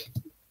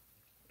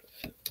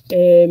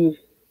 Yeah,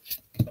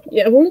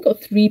 I've only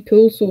got 3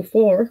 pulls so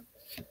far.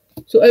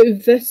 So out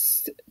of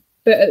this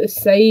bit at the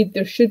side,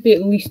 there should be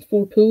at least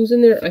 4 pulls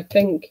in there, I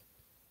think.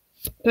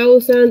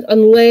 Palossand,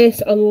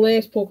 unless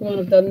Pokemon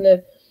have done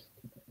the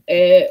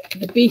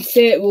base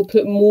set, we'll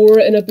put more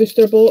in a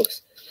booster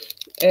box.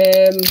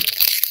 And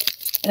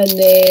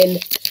then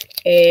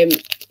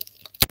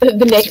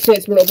the next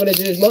sets we're not going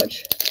to do as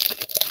much.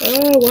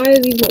 Ah, why are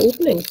these not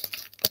opening?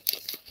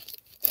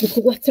 The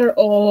glitter,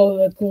 oh,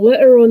 the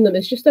glitter on them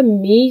is just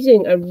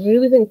amazing. I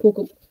really think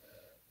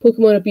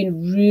Pokemon have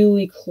been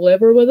really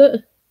clever with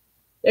it.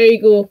 There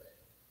you go.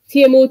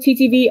 TMO,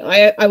 TTV,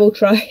 I will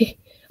try.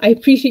 I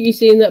appreciate you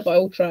saying that, but I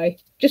will try.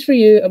 Just for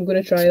you, I'm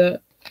going to try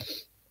that.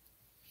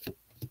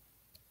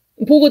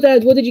 Pogo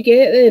Dad, what did you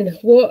get then?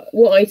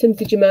 What items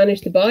did you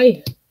manage to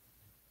buy?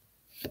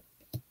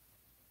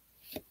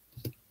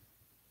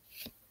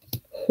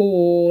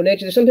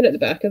 Honedge. There's something at the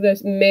back of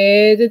this.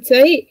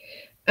 Meditite.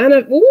 And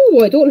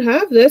I don't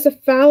have this. A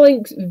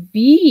Phalanx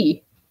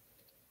V.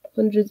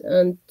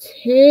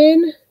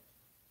 110.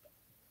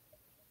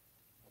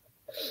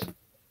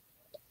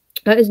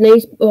 That is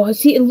nice. Oh,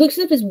 see, it looks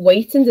as if it's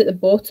whitened at the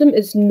bottom.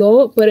 It's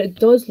not, but it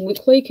does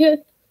look like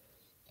it.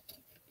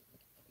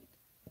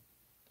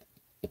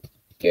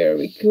 There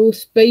we go.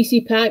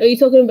 Spicy pack. Are you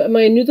talking about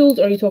my noodles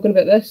or are you talking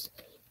about this?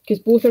 Because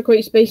both are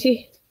quite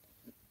spicy.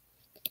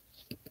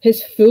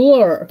 His full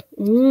art.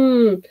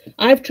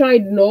 I've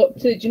tried not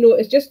to, do you know,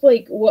 it's just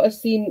like what I've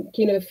seen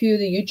kind of a few of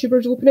the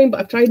YouTubers opening, but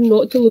I've tried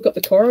not to look up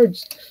the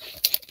cards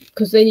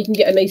because then you can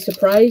get a nice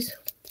surprise.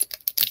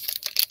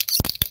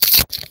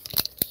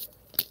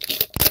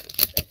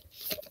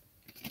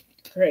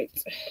 Right.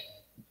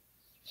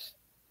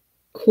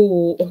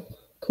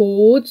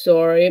 Code,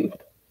 sorry.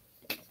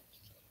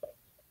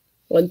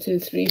 1, 2,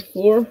 3,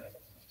 4.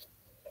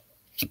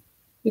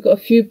 We've got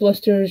a few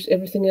blisters,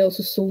 everything else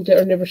is sold out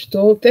or never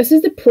stocked. This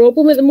is the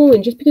problem at the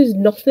moment, just because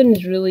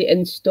nothing's really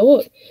in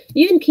stock.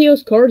 Even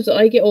Chaos cards that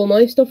I get all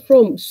my stuff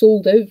from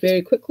sold out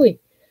very quickly.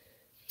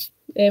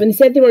 And they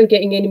said they weren't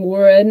getting any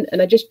more in,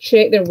 and I just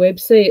checked their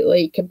website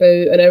like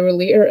about an hour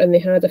later and they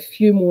had a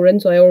few more in,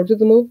 so I ordered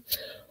them all.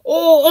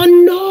 Oh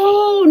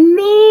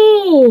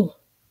no!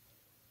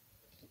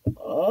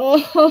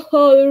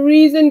 Oh, the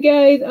reason,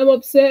 guys, I'm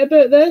upset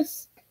about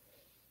this.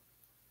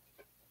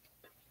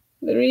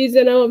 The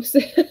reason I'm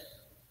upset.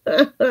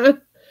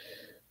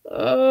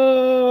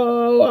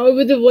 Oh, I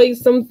would have liked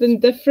something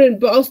different,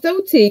 but I'll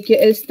still take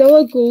it. It's still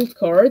a gold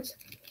card,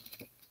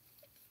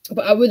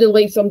 but I would have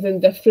liked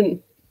something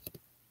different.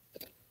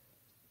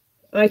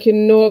 I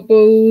cannot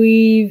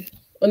believe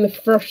on the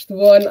first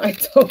one I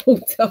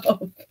doubled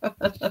up.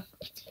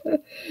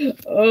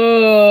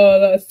 Oh,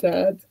 that's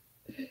sad.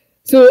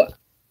 So,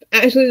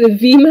 actually, the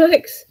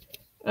VMAX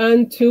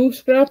and Tool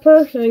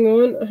Scrapper. Hang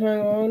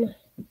on.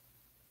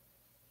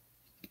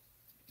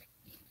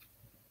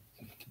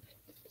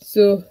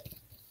 So,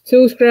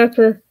 Tool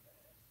Scrapper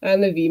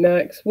and the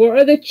VMAX. What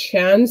are the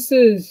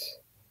chances?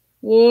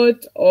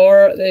 What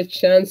are the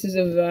chances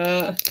of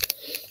that?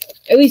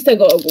 At least I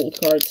got a gold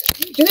card.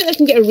 Do you think I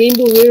can get a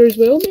rainbow rare as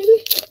well,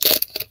 maybe?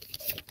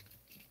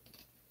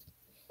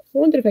 I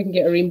wonder if I can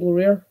get a rainbow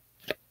rare.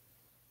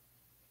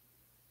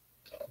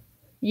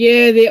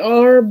 Yeah, they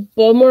are.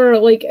 Bummer.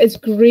 Like, it's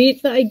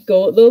great that I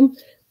got them,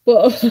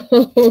 but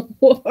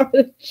what are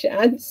the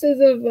chances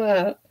of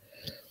that?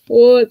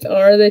 What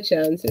are the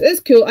chances? It's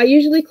cool. I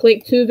usually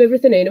collect 2 of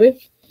everything anyway.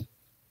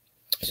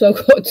 So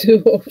I've got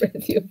 2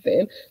 already of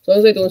them. As long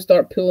as I don't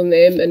start pulling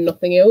them and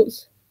nothing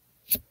else.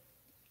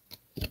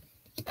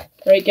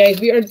 Alright guys,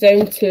 we are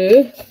down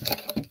to...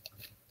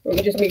 Let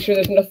me just make sure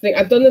there's nothing...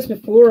 I've done this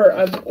before.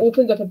 I've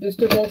opened up a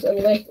booster box and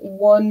left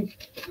 1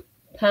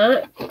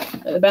 pack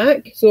at the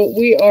back. So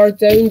we are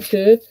down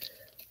to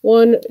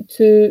 1,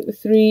 2,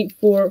 3,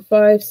 4,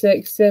 5,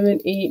 6, 7,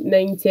 8,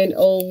 9, 10,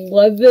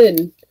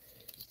 11.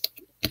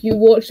 You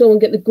watch someone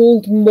get the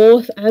gold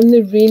moth and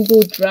the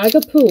rainbow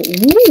Dragapult.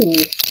 Ooh.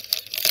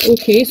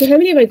 Okay, so how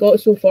many have I got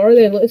so far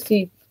then? Let's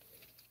see.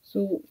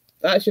 So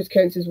that just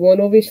counts as 1,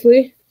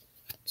 obviously.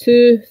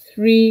 2,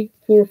 3,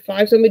 4,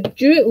 5. So I'm going to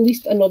do at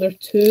least another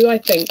 2, I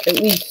think, at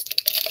least.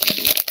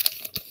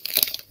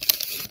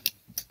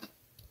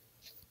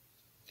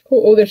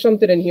 Oh, there's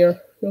something in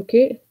here.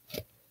 Okay.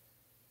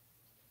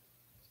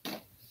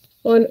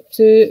 1,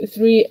 2,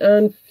 3,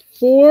 and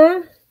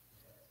 4.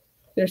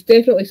 There's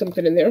definitely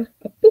something in there.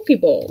 A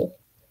Pokeball.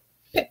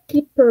 Pet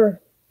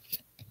Keeper.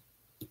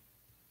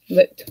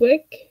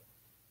 Litwick.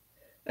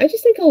 I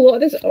just think a lot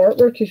of this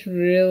artwork is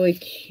really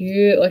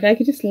cute. Like, I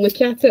could just look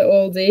at it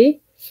all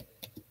day.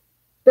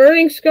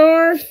 Burning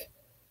Scarf.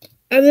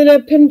 And then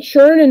a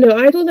Pinchurna. Now,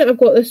 I don't think I've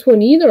got this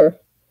one either.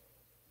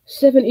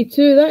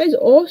 72. That is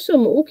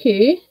awesome.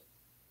 Okay.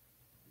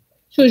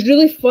 So it's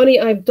really funny.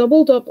 I've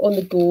doubled up on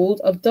the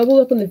gold. I've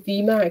doubled up on the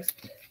VMAX.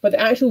 But the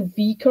actual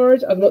V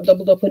cards, I've not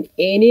doubled up on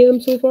any of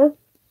them so far.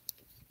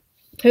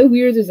 How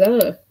weird is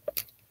that?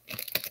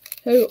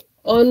 How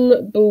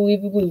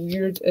unbelievably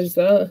weird is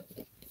that?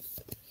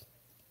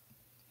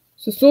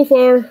 So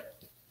far,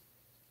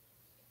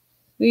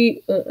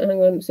 hang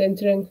on,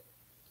 centering.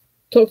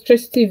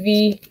 Toxtricity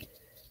V,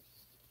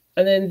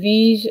 and then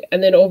these,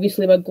 and then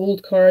obviously my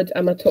gold card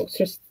and my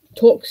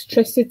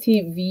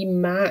Toxtricity V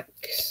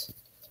Max.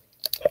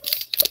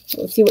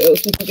 Let's see what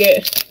else we can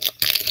get.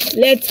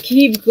 Let's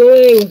keep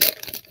going.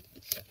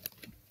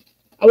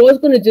 I was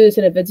going to do this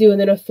in a video and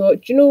then I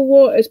thought, do you know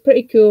what? It's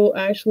pretty cool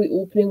actually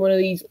opening one of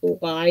these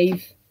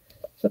live.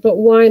 So I thought,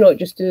 why not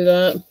just do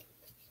that?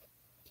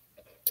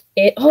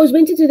 Oh, I was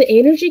meant to do the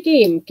energy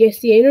game. Guess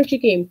the energy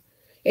game.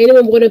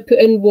 Anyone want to put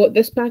in what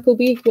this pack will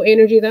be? What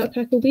energy that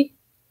pack will be?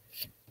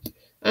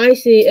 I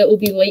say it will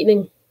be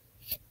lightning.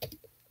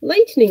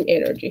 Lightning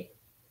energy.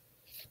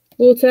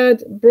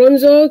 Lotad,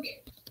 Bronzog,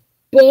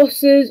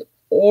 Bosses,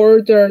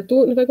 Order.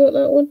 Don't know if I got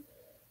that one.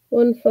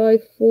 1, 5,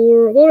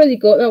 4. I've already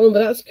got that one, but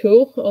that's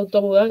cool. I'll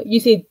double that.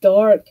 You say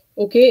dark.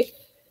 Okay.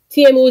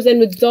 TMO's in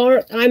with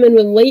dark. I'm in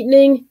with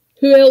lightning.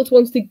 Who else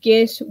wants to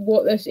guess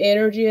what this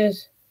energy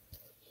is?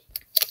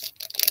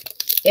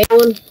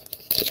 Anyone?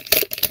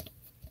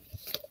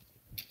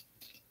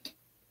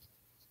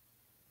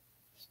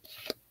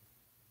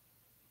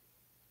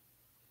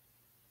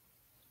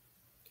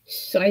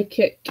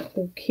 Psychic.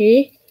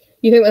 Okay.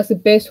 You think that's the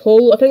best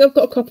haul? I think I've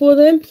got a couple of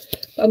them,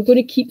 but I'm going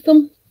to keep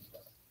them.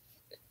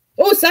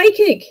 Oh,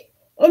 Psychic!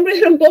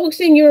 Umbreon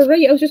Unboxing, you're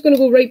right. I was just going to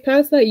go right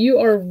past that. You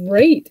are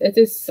right. It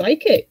is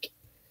Psychic.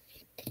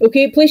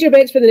 Okay, place your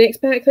bets for the next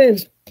pack then.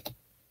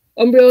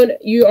 Umbreon,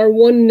 you are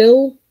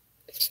 1-0.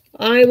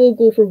 I will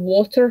go for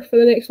Water for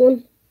the next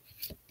one.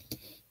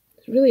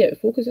 It's really out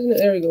of focus, isn't it?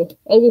 There we go.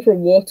 I'll go for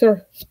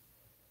Water.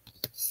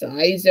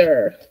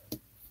 Sizer.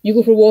 You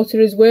go for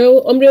Water as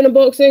well. Umbreon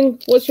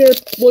Unboxing, what's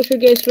your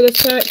guess for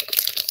this pack?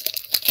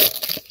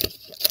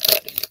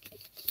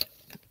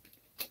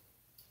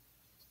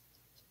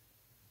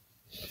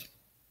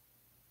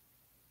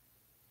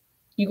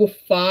 You go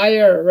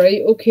Fire,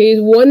 right? Okay,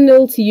 it's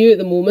 1-0 to you at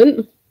the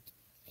moment.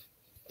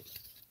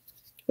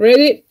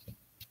 Ready?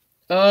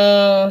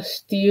 Ah,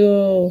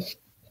 Steel.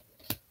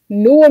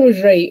 No one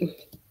was right.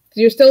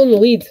 You're still in the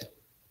lead.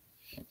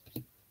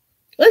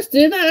 Let's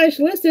do that,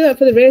 actually. Let's do that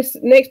for the rest.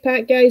 Next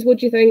pack, guys. What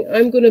do you think?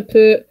 I'm going to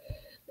put...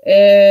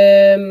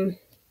 I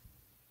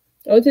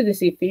wanted to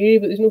say Fairy,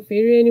 but there's no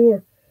Fairy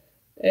anymore.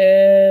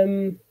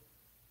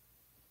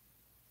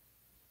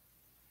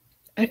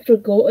 I've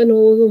forgotten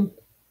all of them.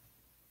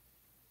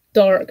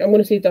 Dark. I'm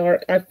going to say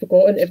Dark. I've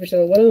forgotten every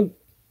single one of them.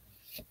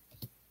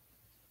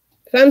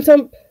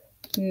 Phantom.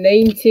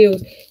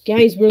 Ninetales.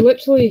 Guys, we're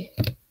literally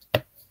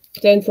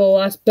down to the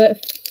last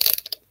bit.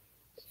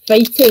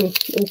 Fighting.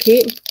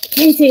 Okay.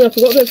 Fighting. I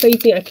forgot about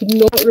Fighting. I could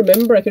not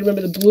remember. I could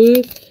remember the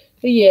blue,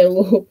 the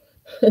yellow,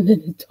 and then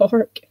the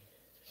dark.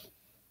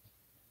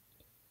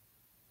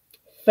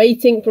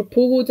 Fighting for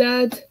Pogo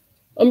Dad.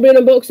 Umbreon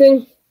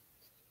Unboxing.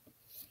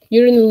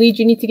 You're in the lead.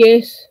 You need to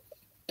guess.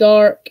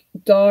 Dark.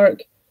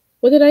 Dark.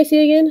 What did I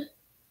say again?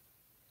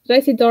 Did I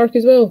say Dark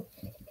as well?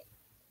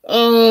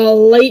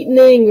 Oh,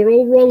 Lightning. We're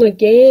all wrong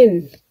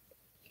again.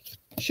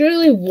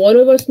 Surely one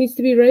of us needs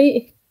to be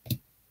right.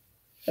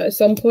 At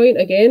some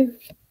point again.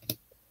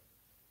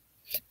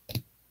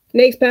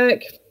 Next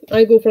pack.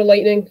 I go for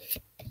Lightning.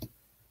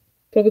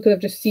 Probably because I've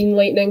just seen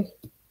Lightning.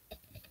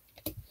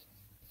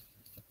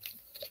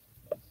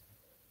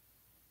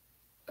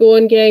 Go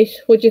on, guys.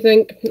 What do you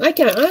think?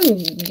 I'm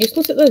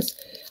useless at this.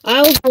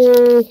 I'll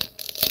go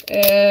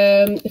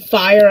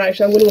Fire,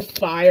 actually. I'm going to go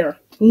Fire.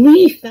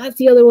 Leaf. That's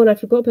the other one. I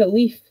forgot about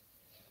Leaf.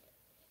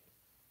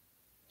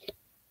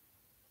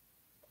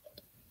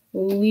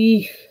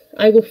 Leaf.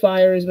 I go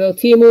Fire as well.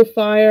 TMO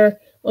Fire.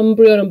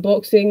 Umbreon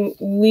Unboxing.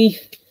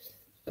 Leaf.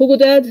 Pogo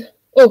Dad.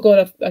 Oh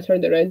god, I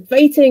turned it around.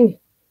 Fighting.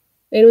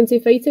 Anyone say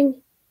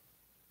Fighting?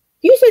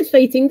 You said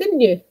Fighting,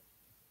 didn't you?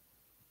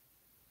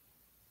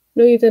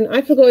 No, you didn't.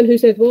 I've forgotten who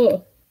said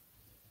what.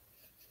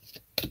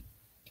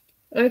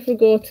 I've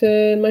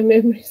forgotten. My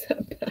memory's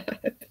that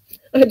bad.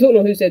 I don't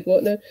know who said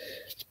what now.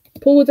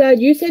 Pogo Dad,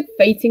 you said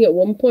Fighting at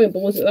one point,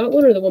 but was it that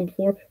one or the one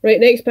before? Right,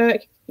 next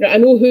pack. Right, I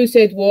know who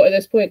said what at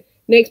this point.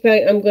 Next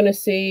pack, I'm going to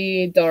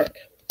say Dark.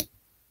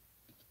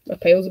 My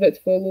pile's about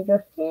to fall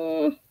over.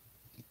 Ah.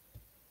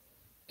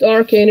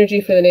 Dark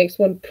Energy for the next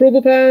one.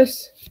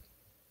 Probopass.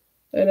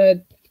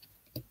 And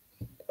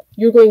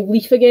you're going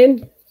Leaf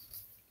again.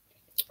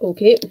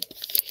 Okay.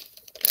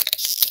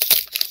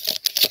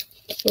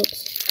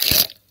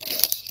 Oops.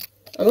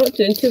 I'm not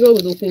doing too well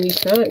with opening these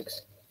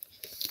packs.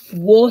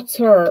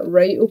 Water.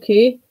 Right,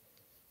 okay.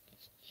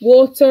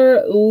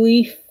 Water,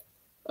 Leaf.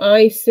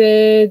 I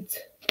said...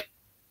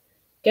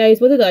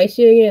 Guys, what did I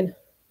say again?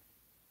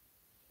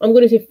 I'm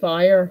going to say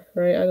Fire,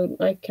 right?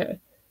 I can't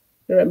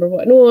remember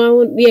what. No, I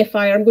want... Yeah,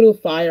 Fire. I'm going to go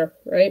Fire,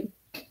 right?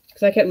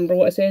 Because I can't remember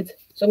what I said.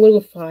 So I'm going to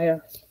go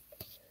Fire.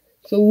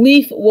 So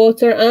Leaf,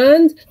 Water,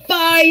 and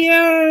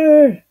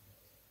Fire!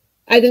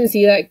 I didn't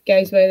see that,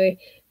 guys, by the way.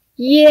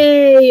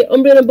 Yay!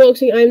 Umbreon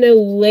Unboxing, I'm now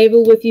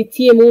level with you.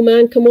 TMO,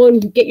 man, come on,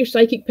 get your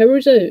psychic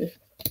powers out.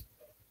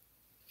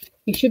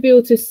 You should be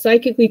able to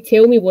psychically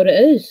tell me what it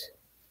is.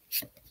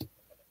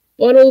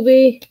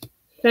 Bunnelby,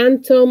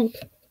 Phantom,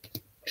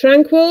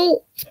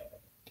 Tranquil,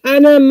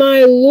 and a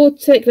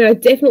Milotic. Now, I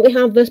definitely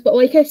have this, but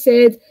like I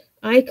said,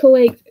 I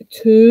collect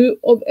 2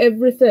 of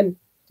everything.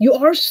 You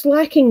are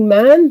slacking,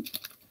 man.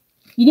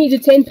 You need to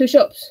do 10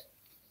 push-ups.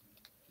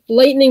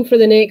 Lightning for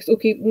the next.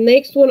 Okay,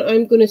 next one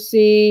I'm going to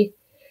say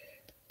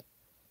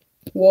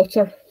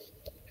Water.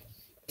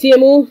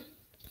 TMO,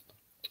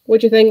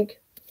 what do you think?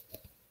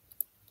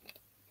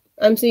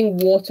 I'm saying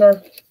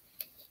Water.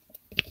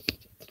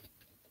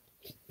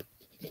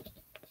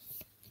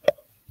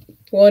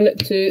 One,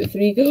 two,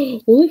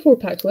 three. Only 4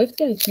 packs left,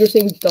 guys. You're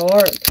saying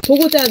Dark.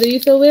 Pogo Dad, are you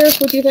still there?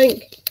 What do you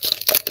think?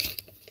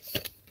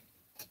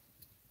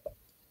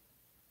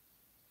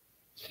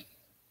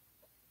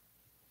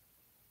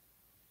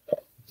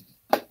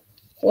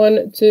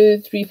 One, two,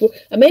 three, 4.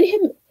 I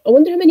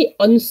wonder how many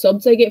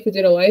unsubs I get for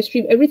doing a live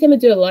stream. Every time I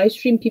do a live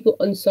stream, people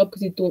unsub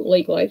because they don't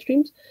like live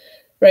streams.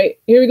 Right,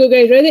 here we go,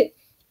 guys. Ready?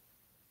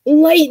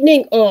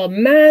 Lightning! Oh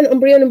man,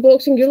 Umbreon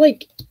Unboxing, you're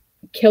like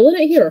killing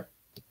it here.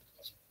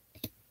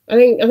 I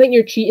think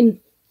you're cheating.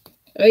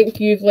 I think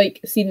you've like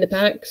seen the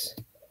packs.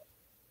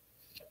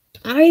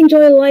 I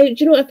enjoy live.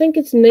 Do you know what? I think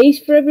it's nice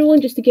for everyone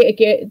just to get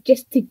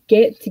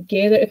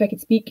together, if I could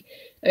speak,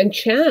 and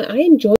chat. I enjoy